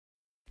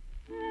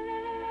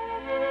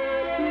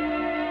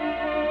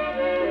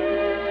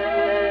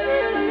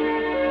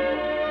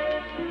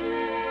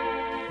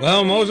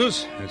Well,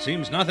 Moses, it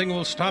seems nothing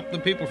will stop the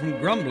people from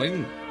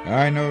grumbling.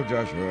 I know,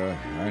 Joshua,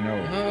 I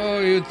know. Oh,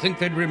 you'd think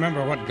they'd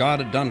remember what God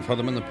had done for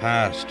them in the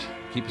past.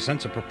 Keep a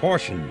sense of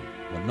proportion.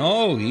 But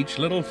no, each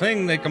little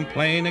thing they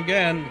complain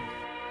again.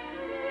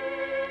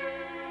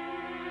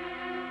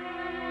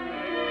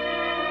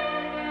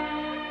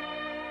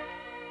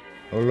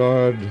 O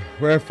Lord,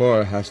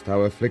 wherefore hast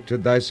thou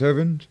afflicted thy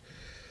servant?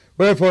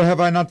 Wherefore have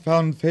I not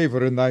found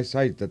favor in thy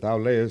sight, that thou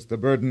layest the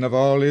burden of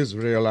all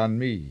Israel on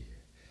me?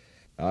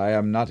 I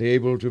am not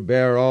able to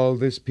bear all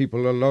this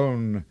people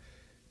alone,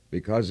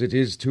 because it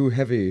is too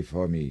heavy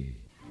for me.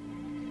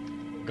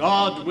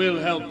 God will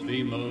help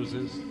thee,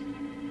 Moses.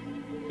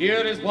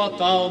 Here is what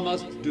thou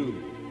must do.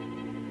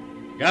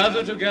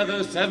 Gather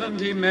together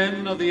 70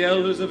 men of the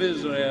elders of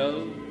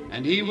Israel,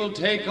 and he will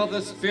take of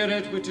the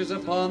Spirit which is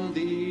upon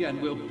thee, and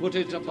will put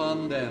it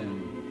upon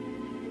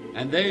them.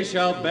 And they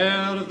shall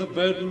bear of the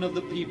burden of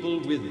the people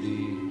with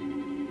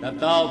thee,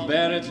 that thou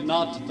bear it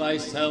not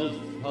thyself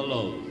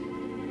alone.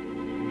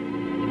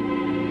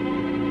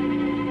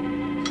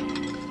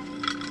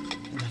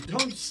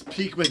 Don't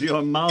speak with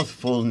your mouth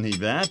full,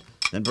 Nebat.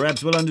 Then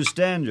perhaps we'll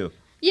understand you.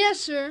 Yes,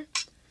 sir.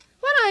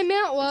 What I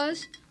meant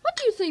was, what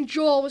do you think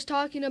Joel was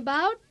talking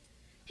about?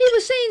 He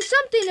was saying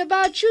something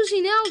about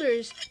choosing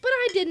elders, but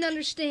I didn't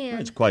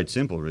understand. It's quite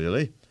simple,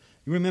 really.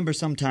 You remember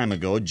some time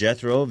ago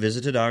Jethro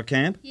visited our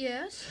camp?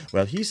 Yes.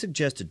 Well, he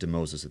suggested to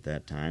Moses at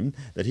that time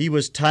that he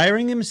was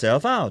tiring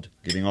himself out,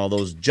 giving all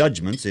those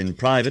judgments in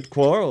private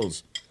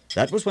quarrels.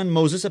 That was when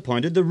Moses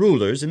appointed the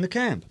rulers in the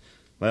camp.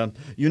 Well,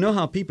 you know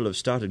how people have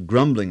started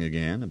grumbling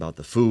again about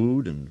the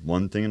food and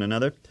one thing and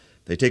another?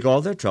 They take all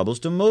their troubles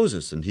to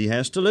Moses, and he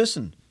has to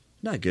listen.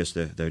 And I guess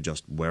they're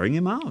just wearing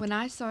him out. When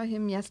I saw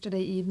him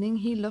yesterday evening,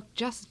 he looked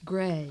just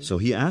gray. So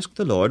he asked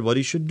the Lord what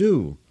he should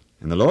do.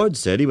 And the Lord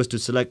said he was to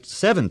select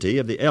 70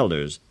 of the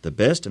elders, the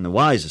best and the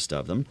wisest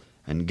of them,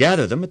 and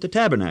gather them at the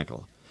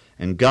tabernacle.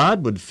 And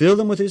God would fill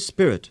them with his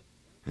Spirit,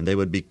 and they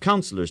would be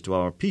counselors to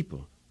our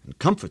people and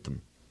comfort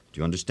them. Do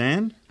you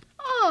understand?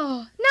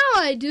 Oh,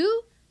 now I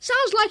do.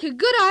 Sounds like a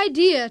good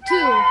idea, too.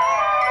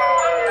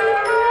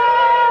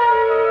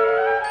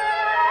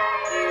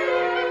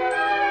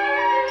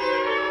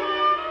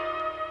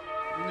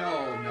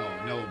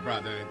 No,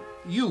 brother.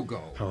 You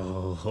go.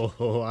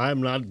 Oh,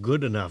 I'm not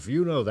good enough,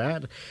 you know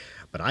that.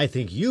 But I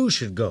think you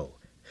should go.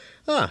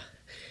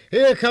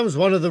 Here comes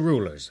one of the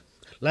rulers.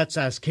 Let's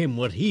ask him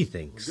what he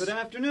thinks. Good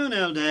afternoon,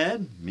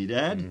 Eldad.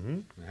 Medad. Mm-hmm.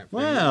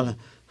 Well,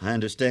 I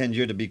understand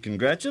you're to be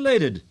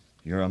congratulated.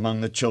 You're among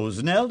the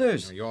chosen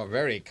elders. You're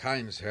very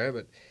kind, sir,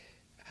 but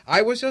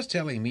I was just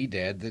telling me,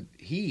 Dad, that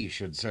he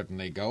should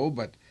certainly go,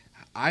 but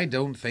I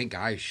don't think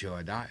I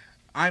should.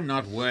 I'm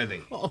not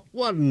worthy. Oh,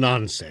 what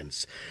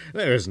nonsense.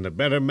 There isn't a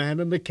better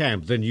man in the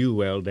camp than you,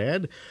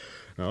 Eldad.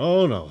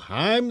 Oh, no,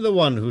 I'm the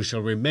one who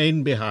shall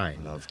remain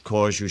behind. Well, of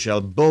course you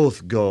shall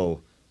both go.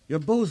 You're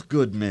both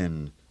good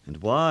men, and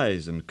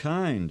wise and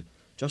kind,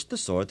 just the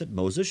sort that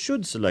Moses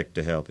should select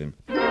to help him.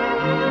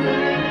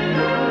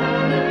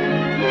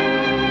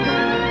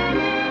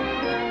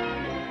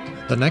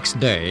 The next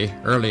day,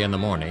 early in the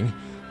morning,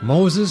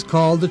 Moses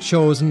called the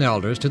chosen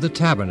elders to the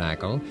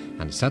tabernacle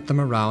and set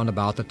them around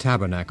about the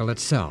tabernacle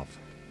itself.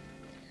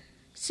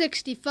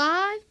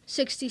 65,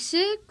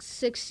 66,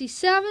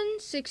 67,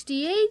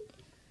 68.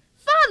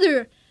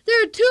 Father,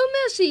 there are 2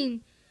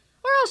 missing,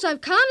 or else I've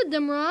counted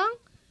them wrong.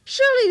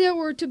 Surely there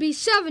were to be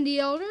 70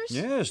 elders.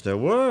 Yes, there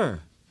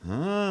were.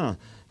 I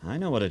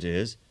know what it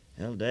is.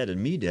 Eldad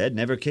and Medad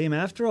never came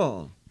after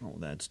all. Oh,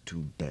 that's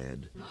too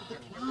bad.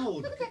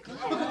 And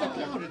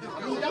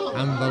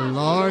the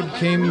Lord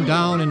came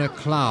down in a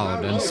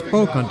cloud and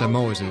spoke unto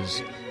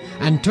Moses,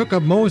 and took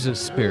of Moses'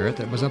 spirit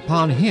that was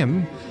upon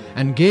him,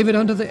 and gave it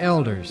unto the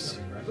elders.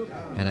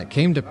 And it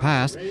came to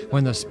pass,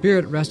 when the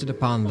Spirit rested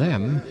upon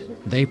them,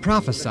 they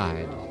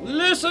prophesied.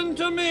 Listen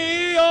to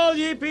me, all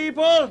ye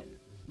people.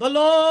 The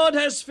Lord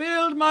has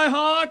filled my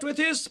heart with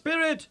his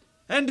Spirit,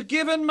 and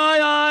given my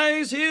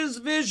eyes his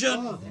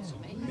vision.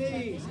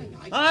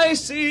 I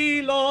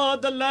see,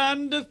 Lord, the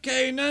land of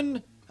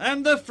Canaan,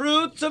 and the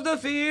fruits of the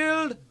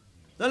field,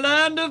 the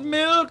land of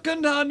milk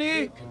and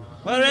honey,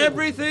 where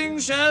everything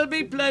shall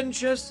be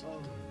plenteous,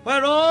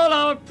 where all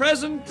our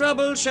present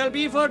troubles shall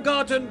be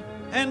forgotten,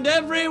 and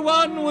every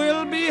one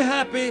will be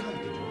happy.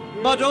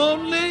 But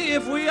only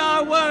if we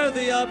are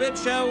worthy of it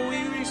shall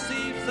we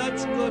receive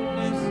such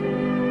goodness.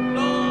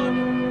 Lord,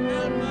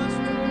 help us.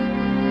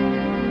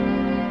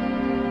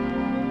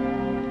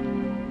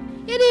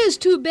 It is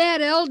too bad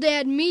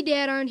Eldad and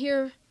Medad aren't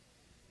here.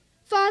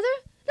 Father,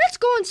 let's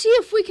go and see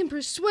if we can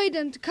persuade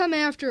them to come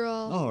after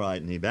all. All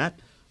right,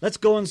 Nebat. Let's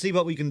go and see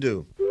what we can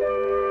do.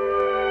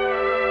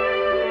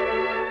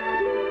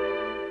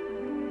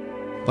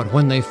 But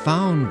when they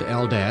found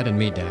Eldad and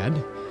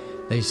Medad,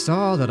 they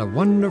saw that a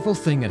wonderful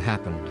thing had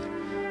happened.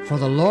 For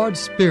the Lord's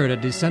Spirit had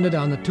descended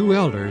on the 2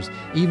 elders,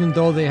 even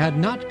though they had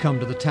not come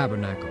to the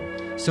tabernacle,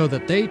 so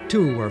that they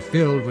too were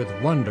filled with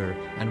wonder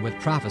and with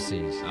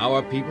prophecies.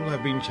 Our people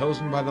have been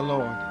chosen by the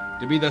Lord.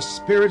 to be the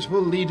spiritual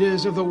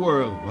leaders of the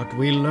world. What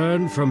we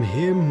learn from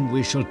him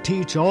we shall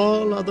teach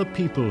all other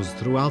peoples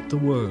throughout the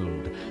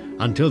world,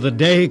 until the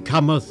day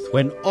cometh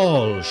when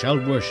all shall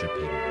worship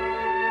him.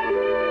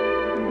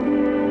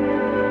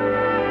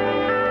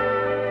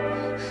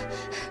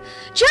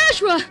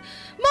 Joshua!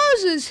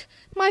 Moses!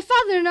 My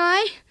father and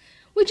I,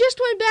 we just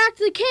went back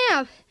to the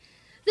camp.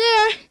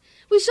 There,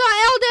 we saw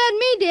Eldad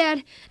and Medad,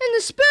 and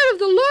the Spirit of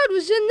the Lord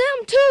was in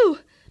them, too.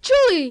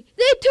 Truly,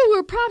 they too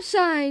were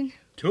prophesying.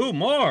 2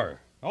 more?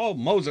 Oh,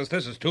 Moses,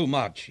 this is too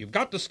much. You've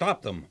got to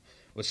stop them.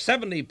 With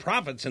 70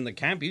 prophets in the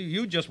camp,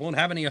 you just won't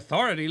have any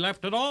authority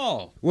left at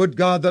all. Would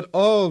God that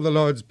all the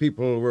Lord's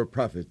people were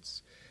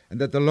prophets, and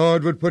that the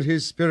Lord would put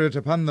his Spirit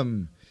upon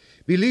them.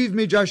 Believe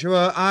me,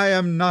 Joshua, I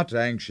am not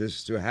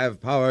anxious to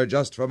have power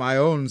just for my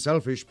own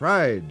selfish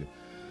pride.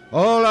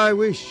 All I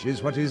wish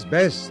is what is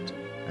best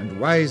and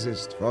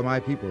wisest for my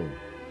people,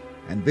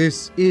 and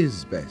this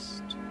is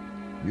best.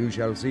 You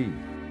shall see.